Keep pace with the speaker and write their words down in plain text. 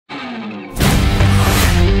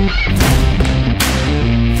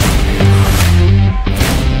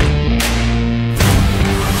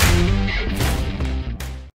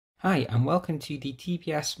Hi and welcome to the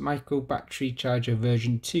TBS Micro Battery Charger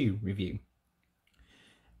version 2 review.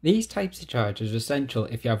 These types of chargers are essential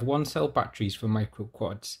if you have one cell batteries for micro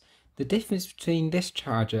quads. The difference between this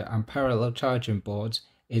charger and parallel charging boards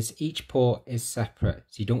is each port is separate,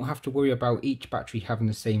 so you don't have to worry about each battery having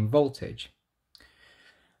the same voltage.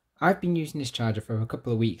 I've been using this charger for a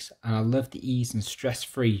couple of weeks and I love the ease and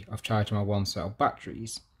stress-free of charging my one cell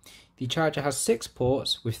batteries. The charger has 6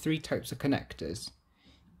 ports with 3 types of connectors: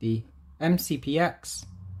 the mCPX,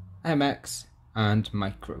 MX and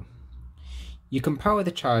Micro. You can power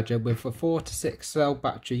the charger with a 4 to 6 cell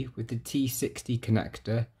battery with the T60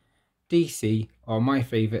 connector, DC, or my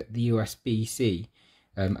favourite, the USB-C,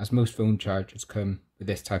 as most phone chargers come with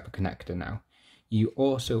this type of connector now. You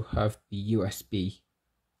also have the USB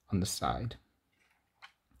on the side.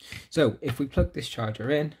 So if we plug this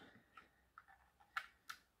charger in,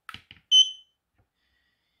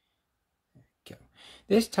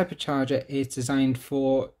 this type of charger is designed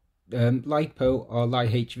for Lipo or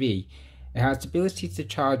LiHv. It has the ability to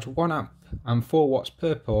charge 1 amp and 4 watts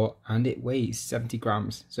per port, and it weighs 70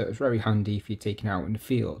 grams, so it's very handy if you're taking it out in the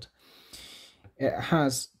field. It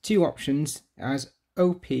has 2 options. It has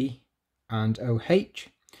OP and OH.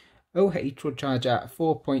 OH will charge at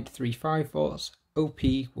 4.35 volts, OP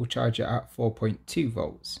will charge it at 4.2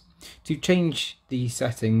 volts. To change the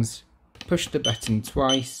settings, push the button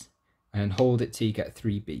twice and hold it till you get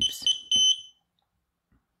 3 beeps.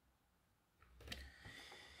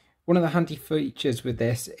 One of the handy features with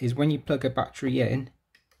this is when you plug a battery in,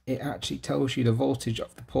 it actually tells you the voltage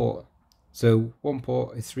of the port. So one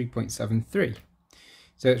port is 3.73.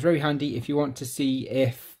 So it's very handy if you want to see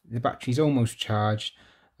if the battery is almost charged,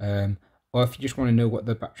 or if you just want to know what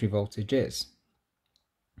the battery voltage is.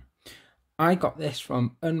 I got this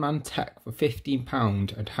from Unmanned Tech for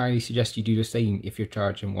 £15 and highly suggest you do the same if you're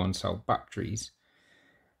charging one cell batteries.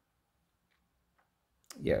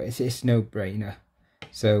 Yeah, it's no brainer.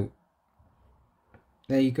 So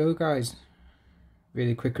there you go guys,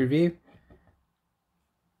 really quick review.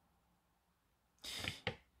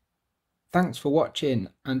 Thanks for watching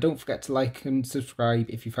and don't forget to like and subscribe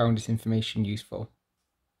if you found this information useful.